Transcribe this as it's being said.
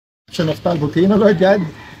of Tal Volcano, Lord God.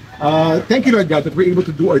 Thank you, Lord God, that we're able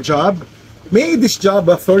to do our job. May this job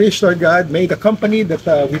flourish, Lord God. May the company that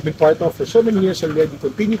we've been part of for so many years already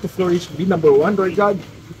continue to flourish, be number one, Lord God.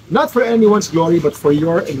 Not for anyone's glory, but for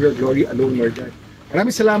your and your glory alone, Lord God.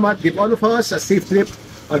 Maraming salamat. Give all of us a safe trip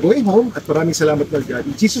going home. At maraming salamat, Lord God.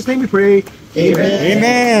 In Jesus' name we pray. Amen.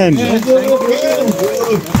 Amen.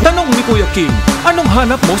 Tanong ni Kuya Kim, anong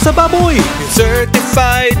hanap mo sa baboy?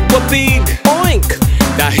 Certified Gwapig, oink!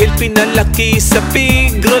 Dahil pinalaki sa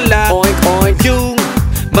Pigrolac, oink oink. Yung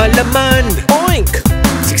malaman, oink!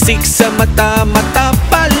 Siksik sa mata, mata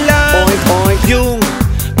pala, oink oink. Yung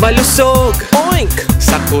malusog, oink!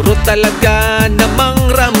 Sa kuro talaga namang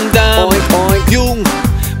ramdam, oink oink. Yung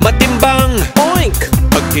matimbang, oink!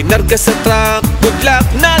 Pag kinarga sa truck, good luck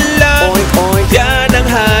na lang, oink oink. Yan ang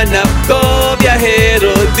hanap ko,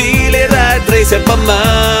 biyahero, dealer at racer pa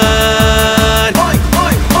man, oink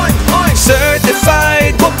oink oink oink.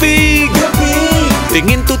 Certified Gwapig,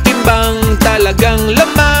 tingin to timbang, talagang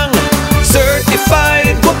lamang.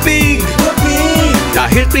 Certified Gwapig,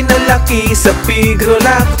 dahil pinalaki sa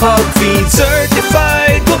Pigrolac hog feed.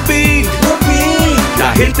 Certified Gwapig,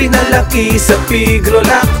 dahil pinalaki sa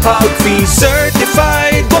Pigrolac hog feed.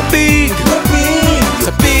 Certified Gwapig,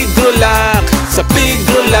 sa Pigrolac, sa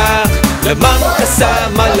Pigrolac, lamang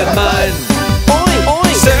kasama laman. Oy,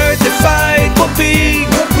 oy. Certified Gwapig,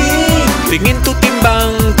 tingin to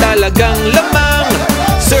timbang, talagang lamang.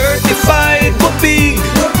 Certified Gwapig,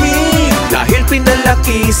 dahil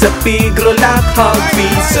pinalaki sa Pigrolac hog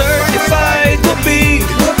feed. Certified Gwapig,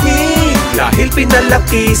 dahil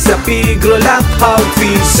pinalaki sa Pigrolac hog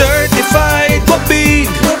feed. Certified Gwapig,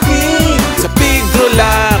 sa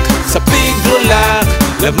Pigrolac, sa Pigrolac,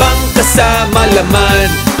 lamang kasama laman.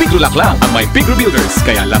 Pigrolac lang ang may Pigro Builders,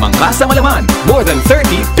 kaya lamang kasama laman. More than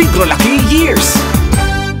 30 Pigrolac-y years.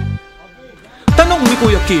 Tanong ni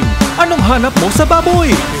Kuya Kim, anong hanap mo sa baboy?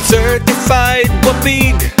 Certified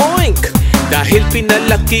Gwapig, oink! Dahil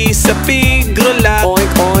pinalaki sa Pigrolac,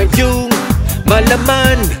 oink oink. Yung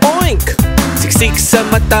malaman, oink! Siksik sa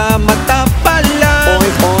mata, mata pala,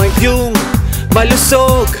 oink oink. Yung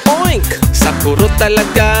malusog, oink! Sa kuro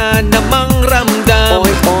talaga namang ramdam,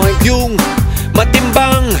 oink oink. Yung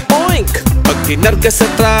matimbang, oink! Pag kinarga sa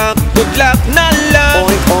truck, good luck na lang,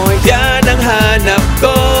 oink oink. Yan ang hanap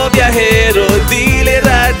ko, biyahero, dealer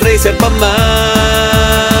at racer pa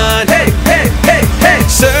man. Hey, hey, hey, hey!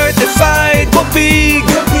 Certified Gwapig,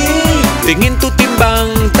 tingin to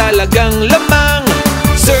timbang, talagang lamang.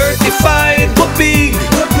 Certified Gwapig,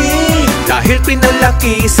 dahil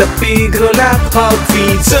pinalaki sa Pigrolac hog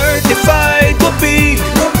feed. Certified Gwapig,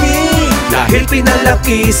 dahil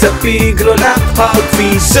pinalaki sa Pigrolac hog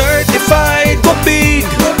feed. Certified Gwapig,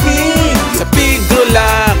 sa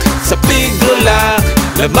Pigrolac, sa Pigrolac,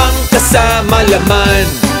 lamang kasama laman.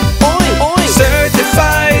 Oy, oy.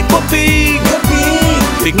 Certified Gwapig,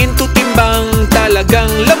 tingin to timbang,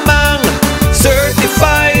 talagang lamang.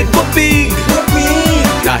 Certified Gwapig,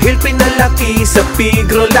 dahil pinalaki sa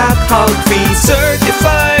Pigrolac hog feed.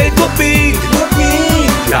 Certified Gwapig,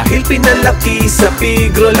 dahil pinalaki sa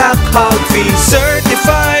Pigrolac hog feed.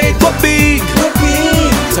 Certified Gwapig,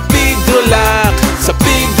 sa Pigrolac, sa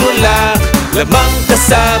Pigrolac, lamang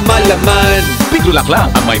kasama laman. Pigrolac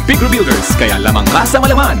lang ang may Pigro Builders, kaya lamang kasama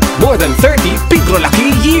laman. More than 30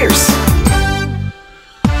 Pigrolac-y years.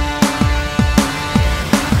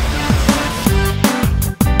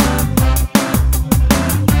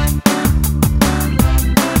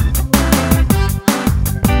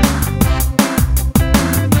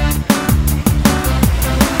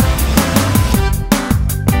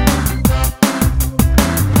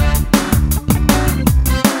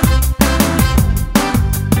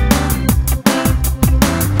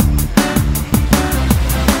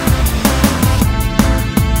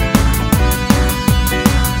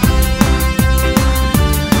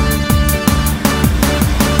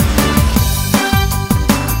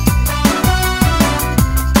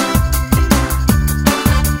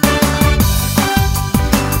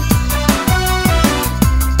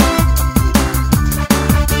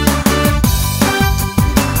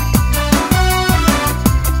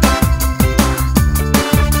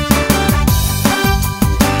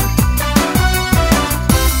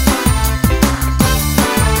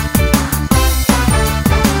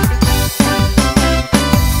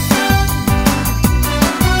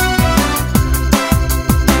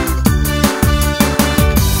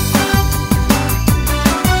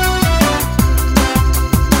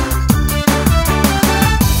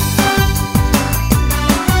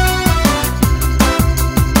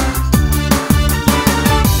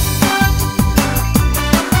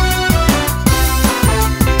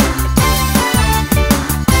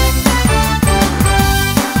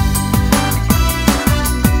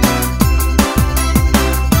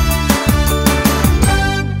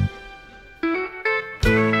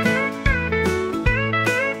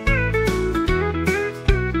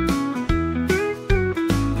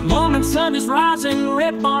 morning sun is rising,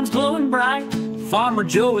 red barn's glowing bright. Farmer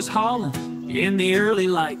Joe is hauling in the early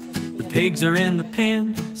light. The pigs are in the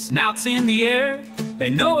pen, snouts in the air. They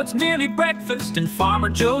know it's nearly breakfast and Farmer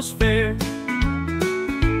Joe's fair.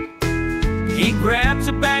 He grabs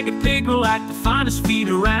a bag of Pigrolac, the finest feed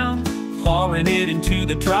around, hauling it into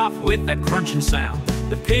the trough with that crunching sound.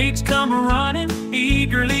 The pigs come running,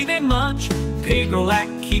 eagerly they munch.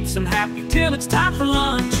 Pigrolac keeps them happy till it's time for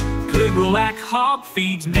lunch. Pigrolac hog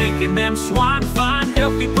feeds, making them swine fine,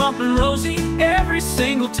 healthy, plump and rosy every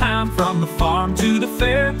single time. From the farm to the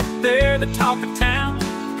fair, they're the talk of town.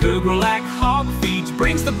 Pigrolac hog feeds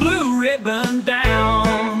brings the blue ribbon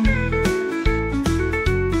down.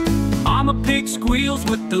 Mama pig squeals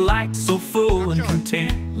with delight, so full and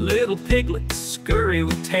content. Little piglets scurry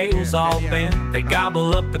with tails all bent. They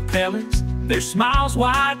gobble up the pellets, their smiles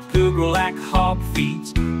wide. Pigrolac hog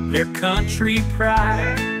feeds, their country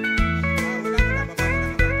pride.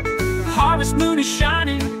 Harvest moon is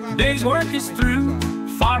shining, day's work is through.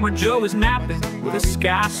 Farmer Joe is napping with a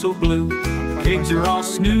sky so blue. Pigs are all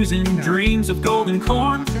snoozing, dreams of golden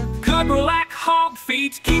corn. Pigrolac hog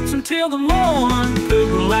feeds, keeps them till the morn.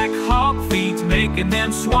 Pigrolac hog feeds, making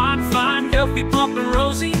them swine fine, healthy, plump and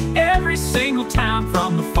rosy every single time.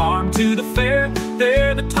 From the farm to the fair,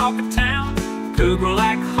 they're the talk of town.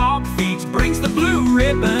 Pigrolac hog feeds brings the blue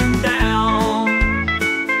ribbon down.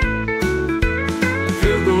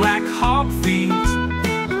 Pigrolac hog feeds,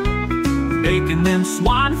 making them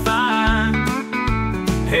swine fine,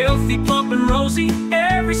 healthy, plump and rosy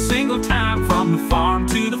every single time. From the farm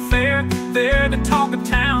to the fair, they're the talk of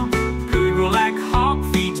town. Pigrolac hog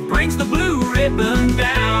feeds brings the blue ribbon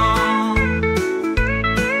down.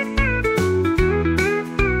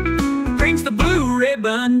 Brings the blue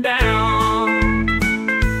ribbon down.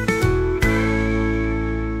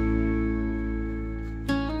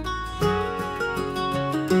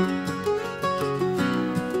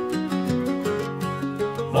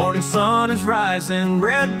 Morning sun is rising,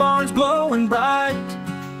 red barn's glowing bright.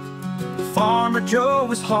 Farmer Joe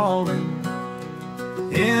is hauling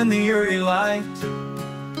in the early light.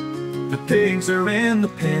 The pigs are in the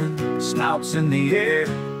pen, snouts in the air.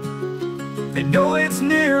 They know it's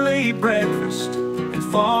nearly breakfast and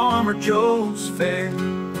Farmer Joe's fair.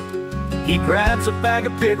 He grabs a bag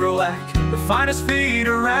of Pigrolac, the finest feed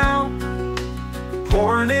around,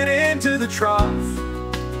 pouring it into the trough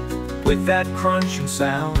with that crunching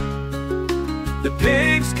sound. The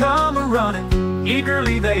pigs come a-running,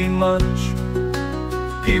 eagerly they munch.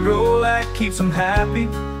 Pigrolac keeps them happy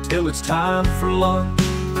till it's time for lunch.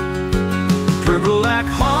 Pigrolac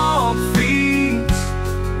hog feeds,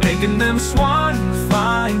 making them swine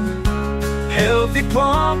fine, healthy,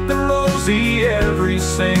 plump and rosy every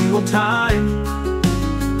single time.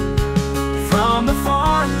 From the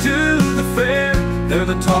farm to the fair, they're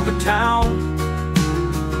the talk of town.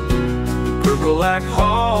 Pigrolac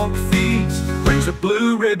hog feeds brings a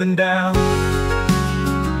blue ribbon down.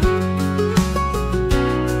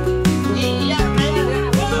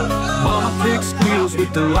 Mama pig squeals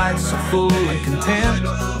with delight, so full and content.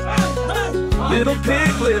 Little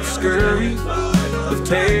piglets scurry with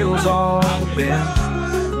tails all bent.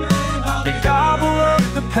 They gobble up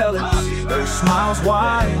the pellets, their smiles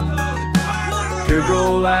wide.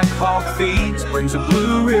 Pigrolac hog feeds brings a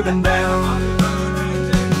blue ribbon down.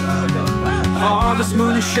 Harvest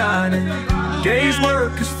moon is shining, day's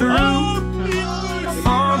work is through.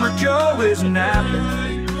 Farmer Joe is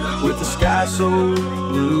napping with the sky so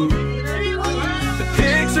blue. The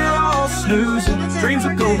pigs are all snoozing, dreams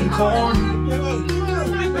of golden corn.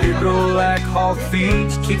 Pigrolac hog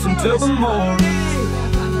feeds, keeps them till the morn.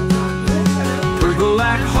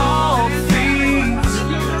 Pigrolac hog feeds,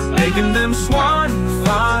 making them swine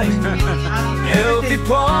fine, healthy,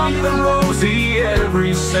 plump and rosy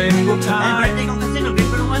every single time.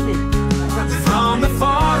 From the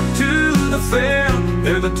farm to the fair,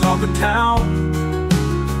 they're the talk of town.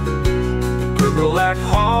 Pigrolac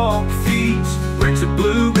hog feeds brings a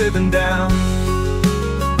blue ribbon down.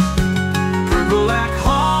 Pigrolac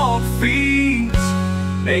hog feeds,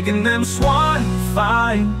 making them swine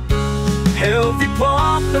fine, healthy,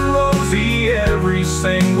 plump and rosy every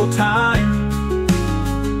single time.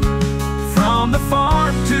 From the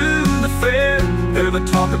farm to the fair, they're the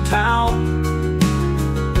talk of town.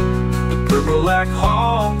 The Pigrolac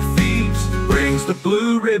hog feeds brings the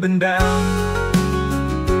blue ribbon down.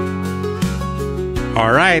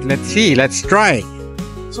 All right, let's see. Let's try.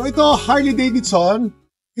 So ito, Harley Davidson.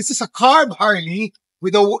 This is a carb Harley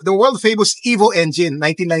with the world-famous Evo engine,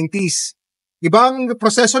 1990s. Ibang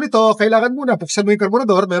proseso nito, kailangan muna, buksan mo yung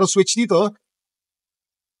carburetor, merong switch dito.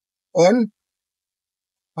 On.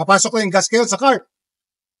 Papasok ko yung gas kayo sa car.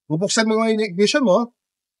 bubuksan mo yung ignition mo,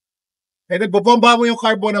 and then bubomba mo yung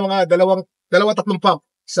carbo ng mga tatlong pump.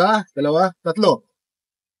 Isa, dalawa, tatlo.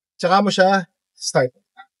 Tsaka mo siya start.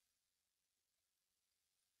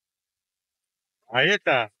 Ayos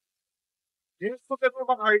ah. Yes, pagkat mo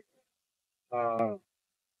mag-art.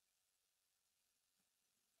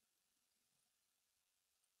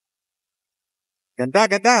 Ganda,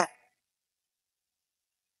 ganda.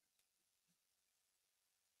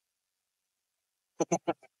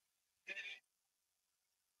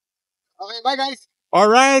 Okay, bye guys!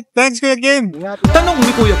 Alright, thanks Kuya Kim. Tanong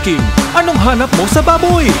ni Kuya Kim, anong hanap mo sa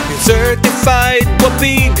baboy? Certified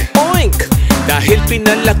Gwapig, oink! Dahil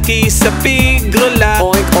pinalaki sa Pigrolac,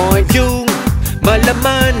 oink, oink. Yung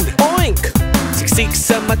malaman, oink! Siksik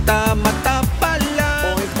sa mata,